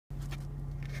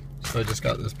So I just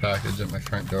got this package at my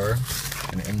front door,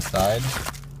 and inside,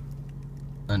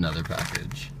 another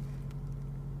package.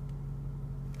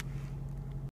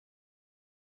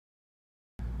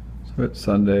 So it's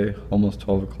Sunday, almost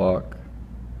 12 o'clock.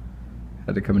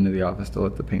 Had to come into the office to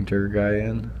let the painter guy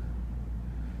in.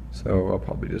 So I'll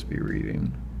probably just be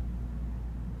reading.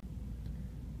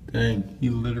 Dang, he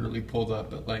literally pulled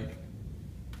up at like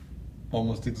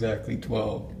almost exactly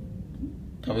 12.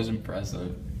 That was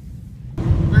impressive.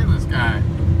 Look at this guy.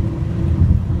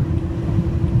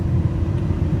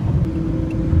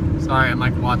 Sorry, I'm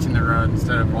like watching the road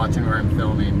instead of watching where I'm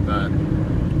filming, but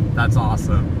that's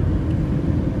awesome.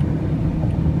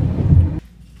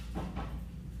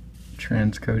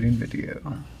 Transcoding video.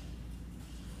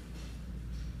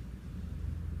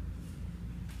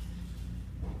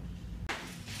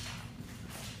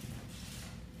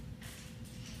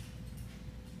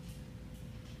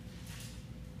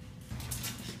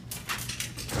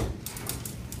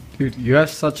 Dude, you have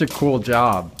such a cool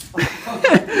job.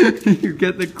 You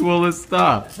get the coolest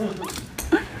stuff.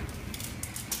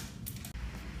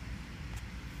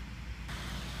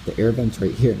 The air vent's right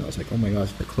here, and I was like, oh my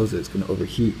gosh, if I close it, it's gonna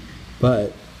overheat.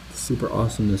 But the super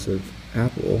awesomeness of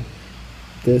Apple,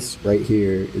 this right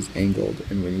here is angled,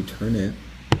 and when you turn it,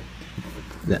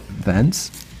 the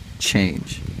vents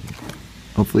change.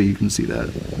 Hopefully you can see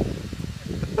that.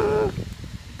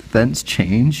 The vents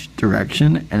change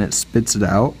direction, and it spits it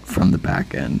out from the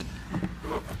back end.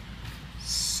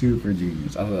 Super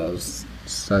genius. I thought that was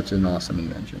such an awesome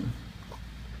invention.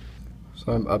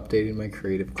 So I'm updating my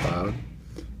Creative Cloud,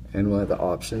 and one of the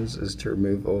options is to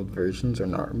remove old versions or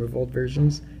not remove old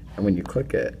versions. And when you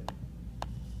click it,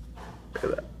 look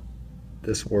at that.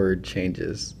 This word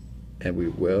changes, and we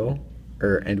will,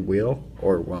 or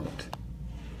won't.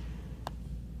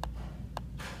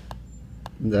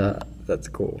 That's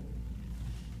cool.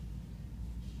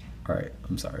 All right,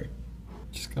 I'm sorry.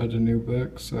 Just got a new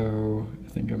book, so I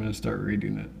think I'm gonna start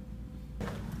reading it.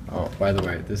 Oh, by the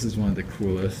way, this is one of the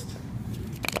coolest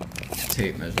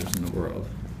tape measures in the world.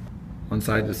 One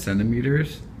side is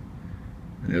centimeters,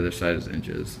 and the other side is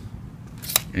inches.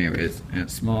 Anyways, and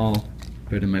it's small,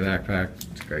 put it in my backpack,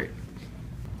 it's great.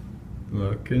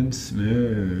 Looking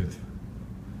smooth.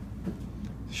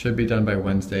 Should be done by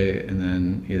Wednesday, and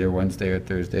then either Wednesday or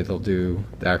Thursday they'll do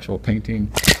the actual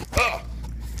painting. I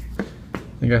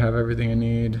think I have everything I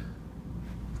need.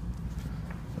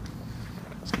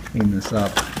 Let's clean this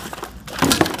up.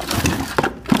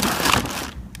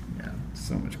 Yeah,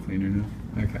 so much cleaner now.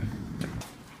 Okay.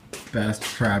 Best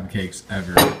crab cakes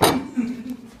ever.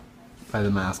 By the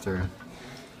master.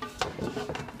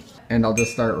 And I'll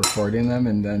just start recording them,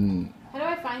 and then... How do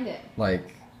I find it?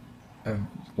 Like, a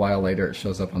while later it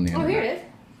shows up on the internet. Oh, here it is.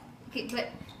 Okay, but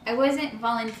I wasn't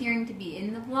volunteering to be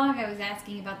in the vlog. I was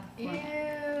asking about the format.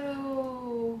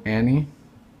 Ew. Annie,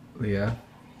 Leah,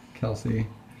 Kelsey,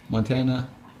 Montana,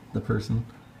 the person,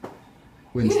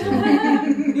 Winston.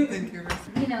 Thank you.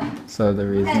 You know. So the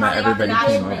reason that everybody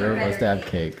came over was to have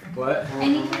cake. What? I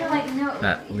need you to like know.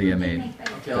 That Leah made.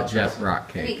 The Jeff Rock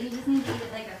cake. Wait, you just need to eat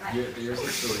it like a 5. Yours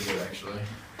looks really good, actually.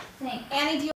 Thanks.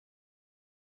 Annie, do you